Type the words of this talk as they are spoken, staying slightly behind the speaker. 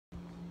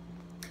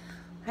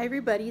Hi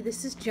everybody,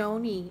 this is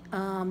Joni.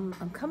 I'm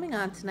coming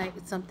on tonight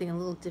with something a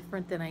little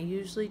different than I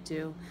usually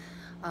do.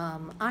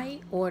 I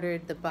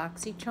ordered the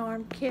Boxy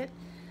Charm kit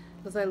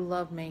because I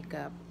love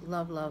makeup.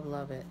 Love, love,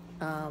 love it.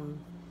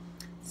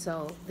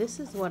 So this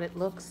is what it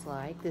looks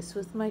like. This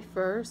was my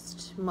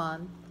first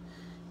month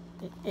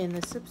in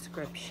the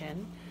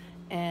subscription,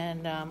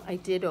 and I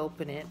did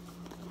open it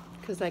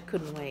because I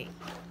couldn't wait.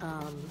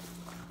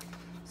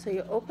 So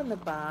you open the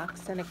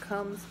box and it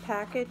comes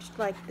packaged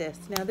like this.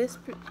 Now this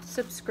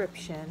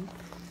subscription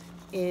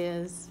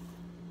is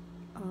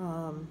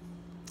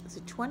is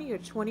it $20 or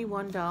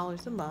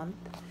 $21 a month,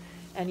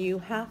 and you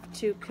have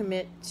to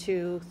commit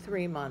to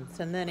 3 months,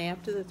 and then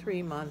after the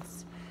 3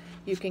 months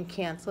you can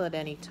cancel at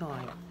any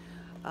time.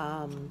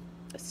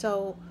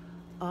 So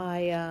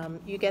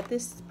you get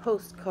this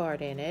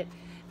postcard in it,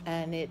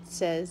 and it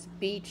says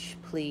beach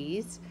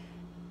please,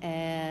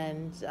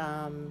 and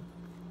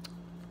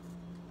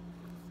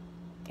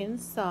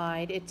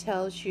inside it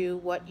tells you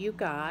what you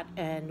got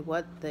and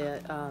what the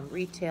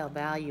retail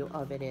value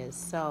of it is.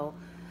 So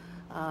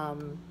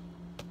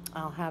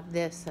I'll have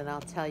this and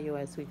I'll tell you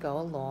as we go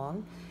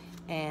along.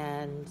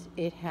 And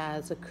it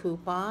has a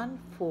coupon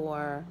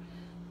for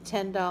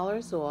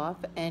 $10 off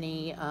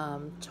any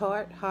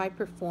Tarte High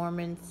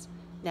Performance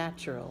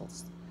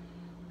Naturals.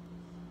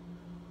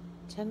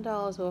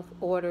 $10 off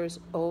orders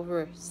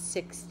over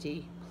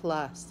 60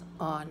 plus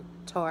on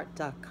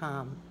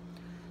Tarte.com.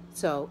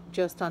 So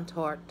just on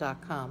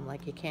Tarte.com,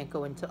 like you can't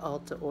go into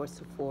Ulta or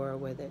Sephora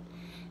with it.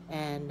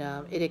 And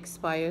it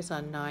expires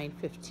on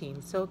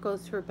 9/15, so it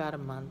goes for about a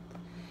month.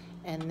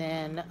 And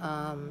then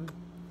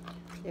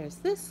there's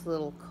this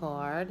little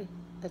card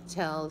that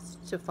tells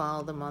to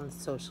follow them on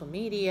social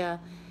media,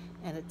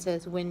 and it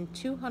says win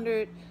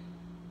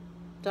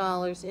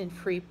 $200 in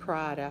free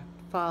product.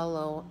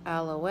 Follow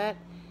Alouette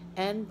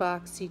and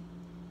Boxy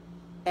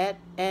at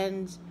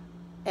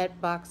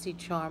Boxy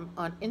Charm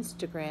on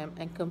Instagram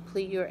and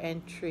complete your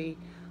entry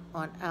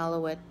on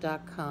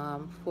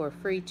Alouette.com for a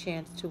free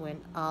chance to win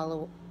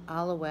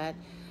Alouette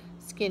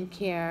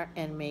skincare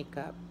and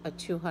makeup, a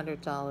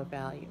 $200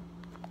 value.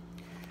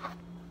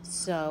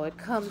 So it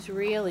comes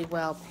really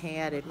well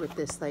padded with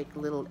this like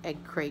little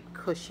egg crate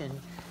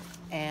cushion.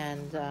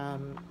 And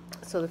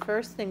so the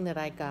first thing that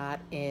I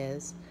got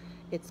is,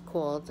 it's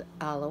called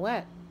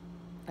Alouette.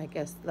 I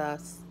guess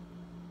thus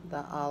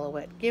the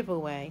Alouette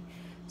giveaway.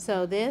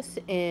 So this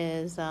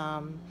is,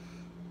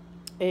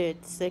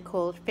 they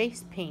call it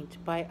Face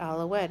Paint by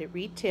Alouette. It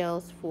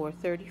retails for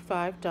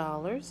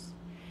 $35.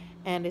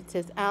 And it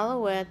says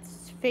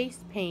Alouette's face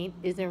paint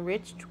is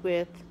enriched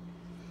with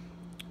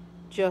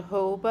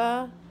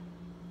jojoba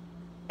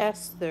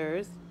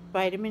esters,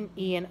 vitamin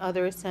E, and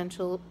other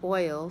essential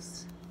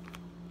oils.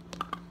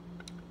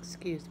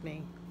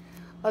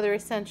 Other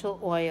essential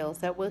oils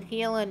that will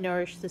heal and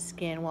nourish the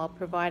skin while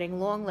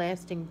providing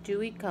long-lasting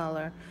dewy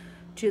color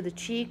to the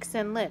cheeks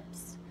and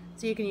lips.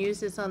 So you can use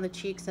this on the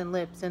cheeks and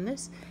lips, and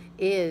this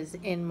is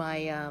in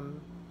my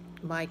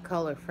my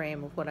color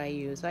frame of what I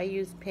use. I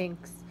use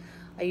pinks,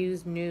 I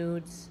use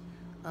nudes,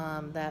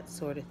 that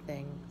sort of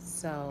thing.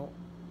 So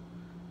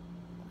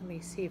let me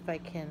see if I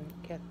can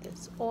get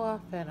this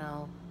off, and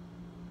I'll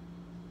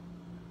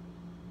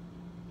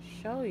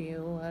show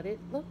you what it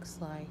looks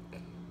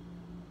like.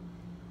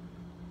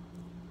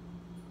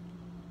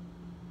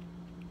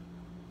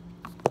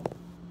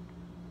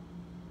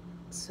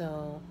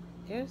 So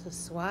there's a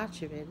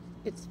swatch of it.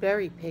 It's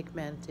very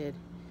pigmented,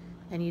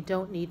 and you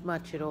don't need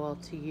much at all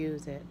to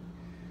use it.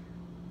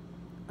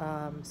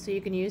 So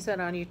you can use that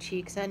on your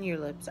cheeks and your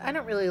lips. I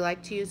don't really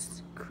like to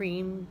use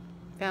cream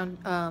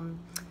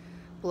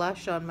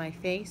blush on my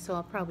face, so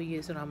I'll probably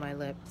use it on my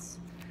lips.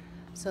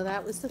 So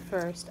that was the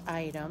first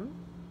item.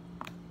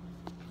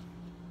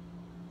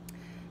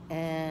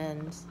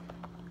 And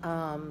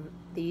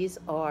these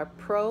are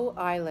Pro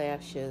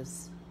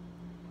Eyelashes,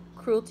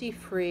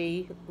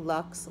 cruelty-free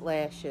luxe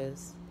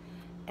lashes,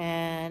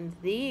 and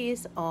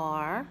these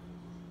are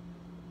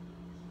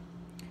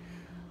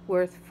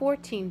worth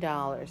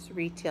 $14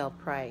 retail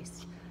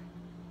price.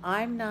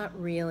 I'm not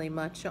really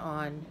much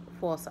on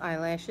false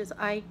eyelashes.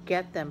 I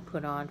get them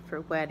put on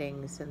for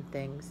weddings and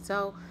things.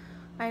 So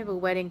I have a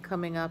wedding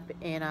coming up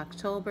in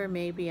October.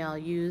 Maybe I'll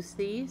use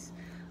these,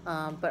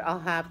 but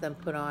I'll have them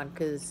put on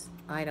because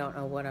I don't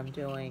know what I'm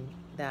doing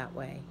that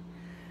way.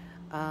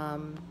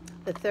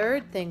 The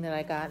third thing that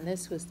I got, and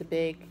this was the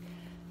big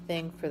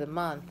thing for the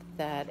month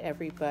that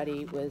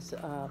everybody was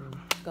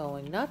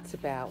going nuts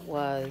about,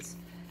 was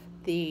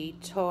the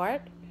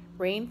Tarte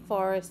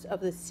Rainforest of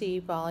the Sea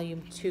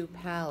Volume 2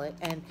 palette.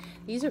 And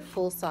these are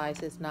full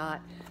sizes,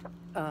 not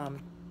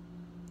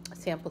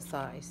sample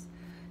size.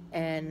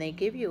 And they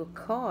give you a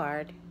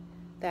card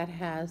that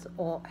has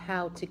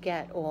how to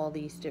get all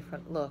these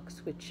different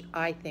looks, which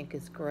I think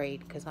is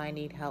great because I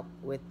need help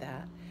with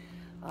that.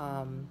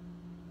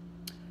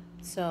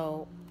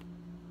 So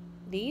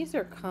these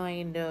are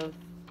kind of,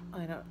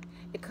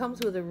 it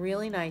comes with a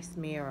really nice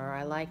mirror.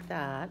 I like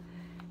that.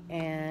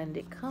 And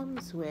it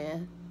comes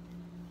with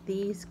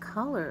these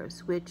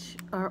colors, which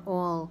are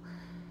all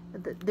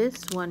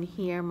This one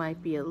here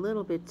might be a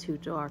little bit too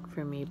dark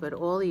for me, but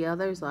all the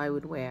others I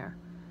would wear.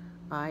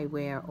 I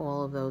wear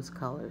all of those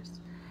colors.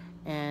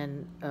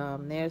 And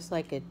there's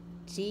like a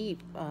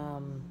deep,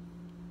 that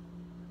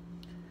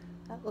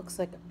looks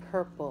like a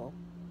purple,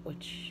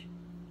 which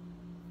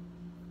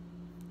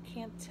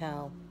can't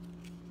tell.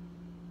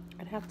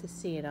 I'd have to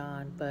see it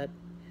on, but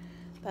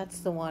that's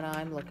the one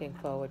I'm looking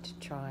forward to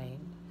trying.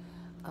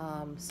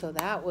 So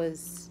that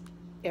was,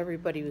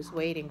 everybody was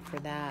waiting for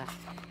that.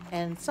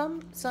 And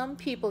some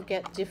people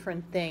get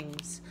different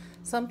things.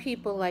 Some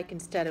people, like,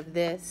 instead of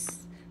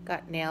this,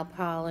 got nail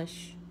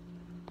polish.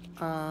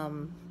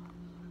 You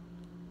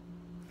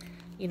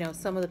know,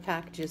 some of the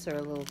packages are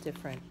a little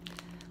different.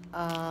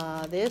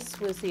 This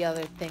was the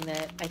other thing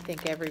that I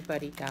think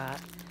everybody got.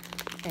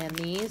 And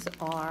these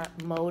are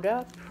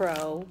Moda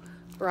Pro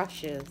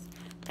brushes.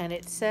 And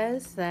it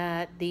says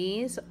that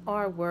these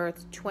are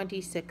worth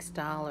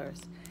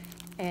 $26.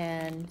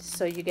 And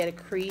so you get a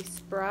crease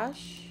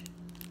brush.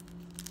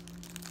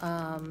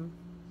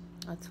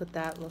 That's what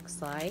that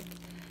looks like.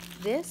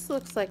 This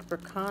looks like for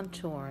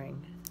contouring,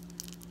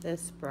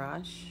 this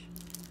brush.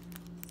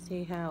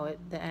 See how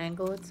the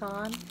angle it's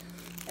on?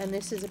 And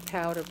this is a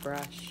powder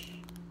brush,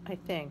 I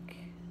think.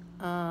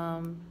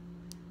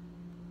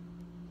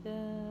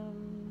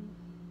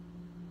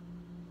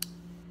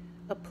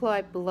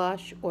 Apply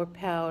blush or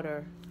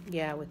powder,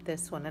 yeah, with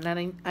this one.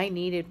 And I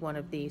needed one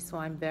of these, so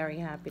I'm very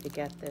happy to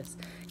get this,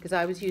 because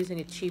I was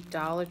using a cheap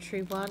Dollar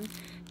Tree one,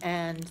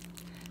 and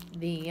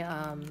the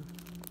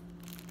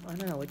I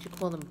don't know what you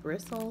call them,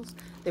 bristles,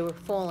 they were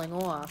falling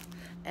off,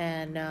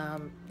 and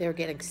they were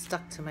getting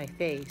stuck to my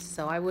face.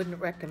 So I wouldn't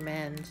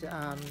recommend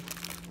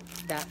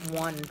that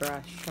one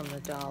brush from the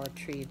Dollar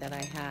Tree that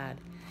I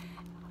had.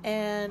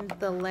 And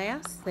the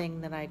last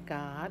thing that I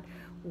got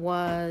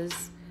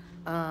was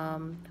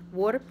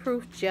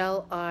waterproof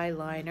gel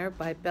eyeliner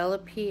by Bella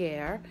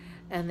Pierre,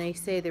 and they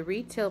say the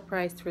retail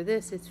price for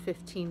this is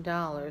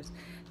 $15.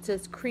 It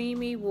says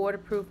creamy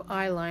waterproof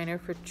eyeliner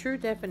for true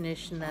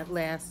definition that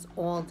lasts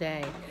all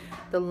day.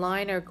 The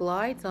liner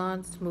glides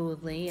on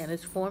smoothly and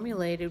is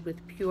formulated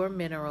with pure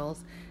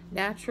minerals,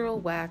 natural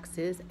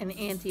waxes, and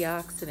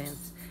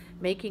antioxidants,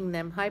 making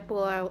them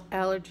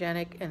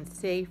hypoallergenic and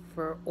safe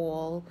for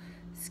all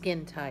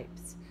skin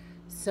types.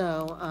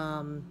 So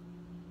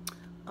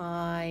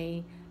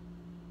I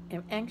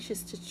am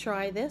anxious to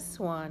try this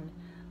one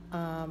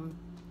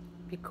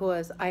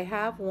because I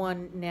have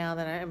one now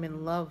that I'm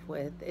in love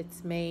with.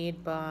 It's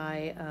made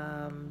by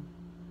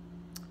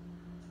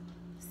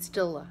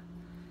Stilla,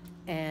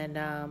 and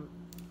I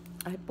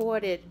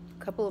bought it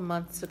a couple of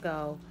months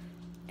ago,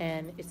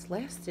 and it's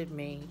lasted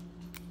me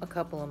a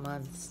couple of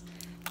months.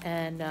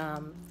 And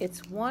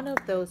it's one of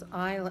those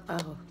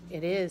oh,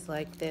 it is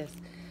like this.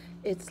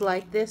 It's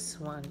like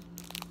this one.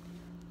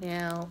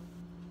 Now,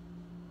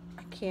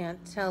 I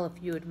can't tell if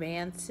you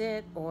advance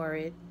it or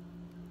it.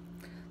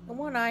 The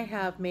one I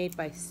have made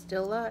by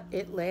Stilla,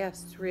 it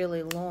lasts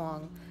really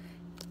long.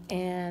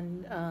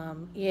 And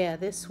yeah,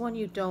 this one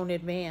you don't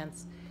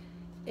advance.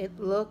 It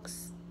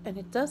looks, and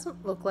it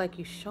doesn't look like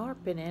you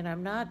sharpen it.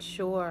 I'm not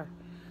sure.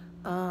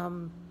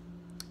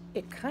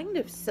 It kind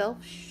of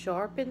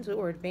self-sharpens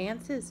or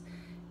advances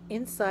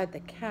inside the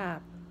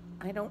cap.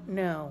 I don't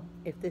know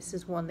if this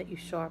is one that you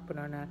sharpen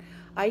or not.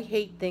 I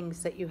hate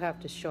things that you have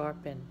to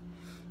sharpen.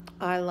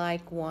 I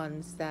like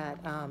ones that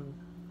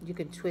you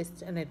can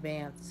twist and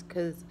advance,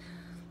 because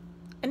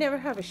I never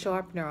have a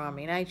sharpener on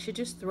me, and I should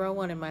just throw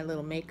one in my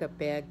little makeup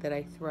bag that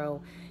I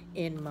throw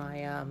in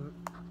my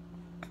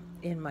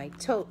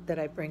tote that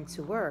I bring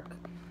to work.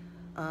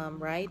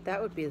 Right?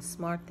 That would be a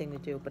smart thing to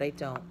do, but I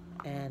don't.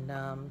 And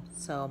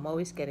so I'm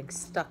always getting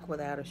stuck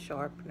without a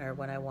sharpener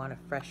when I want to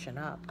freshen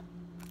up.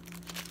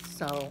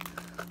 So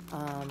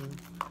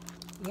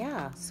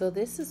yeah, so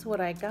this is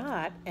what I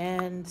got,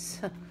 and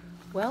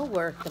well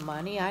worth the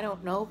money. I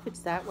don't know if it's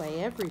that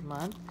way every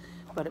month,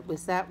 but it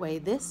was that way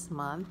this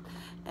month,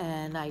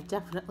 and I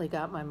definitely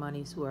got my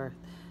money's worth.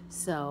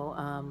 So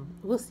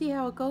we'll see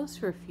how it goes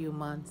for a few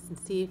months and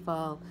see if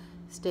I'll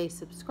stay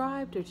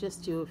subscribed or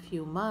just do a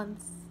few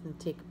months and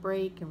take a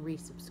break and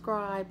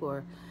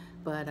resubscribe.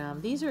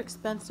 But these are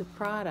expensive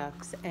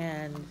products,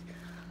 and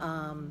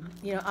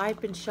you know, I've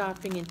been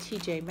shopping in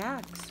TJ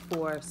Maxx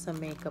for some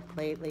makeup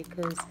lately,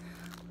 because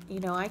you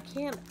know, I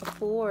can't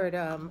afford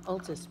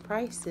Ulta's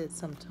prices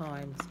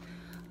sometimes.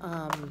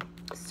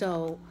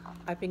 So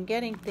I've been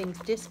getting things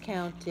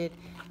discounted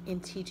in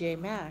TJ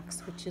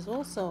Maxx, which is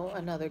also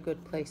another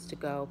good place to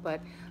go. But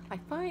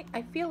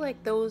I feel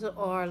like those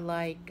are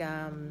like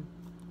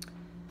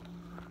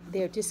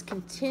they're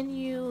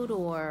discontinued,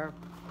 or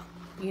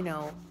you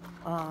know,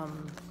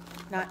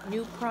 not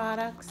new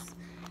products,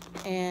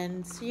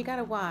 and so you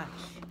gotta watch.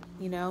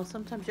 You know,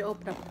 sometimes you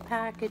open up a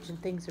package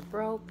and things are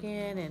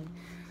broken, and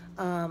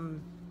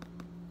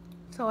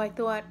so I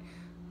thought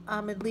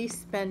I'm at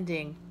least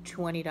spending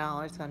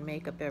 $20 on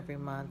makeup every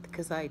month,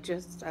 because I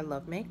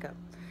love makeup.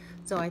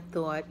 So I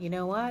thought, you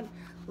know what,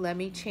 let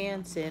me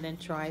chance it and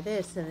try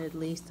this, and at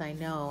least I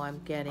know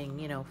I'm getting,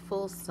 you know,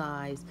 full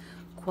size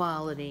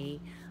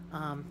quality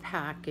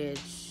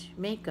package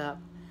makeup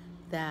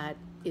that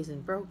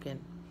isn't broken.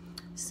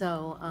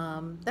 So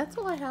that's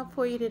all I have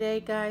for you today,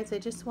 guys. I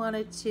just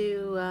wanted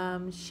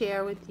to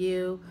share with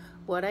you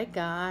what I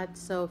got.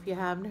 So if you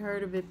haven't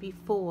heard of it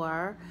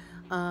before,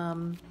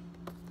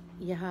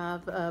 you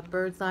have a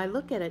bird's eye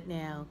look at it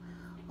now.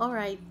 All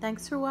right,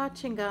 thanks for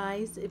watching,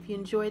 guys. If you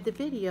enjoyed the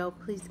video,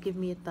 please give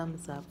me a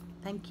thumbs up.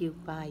 Thank you.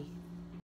 Bye.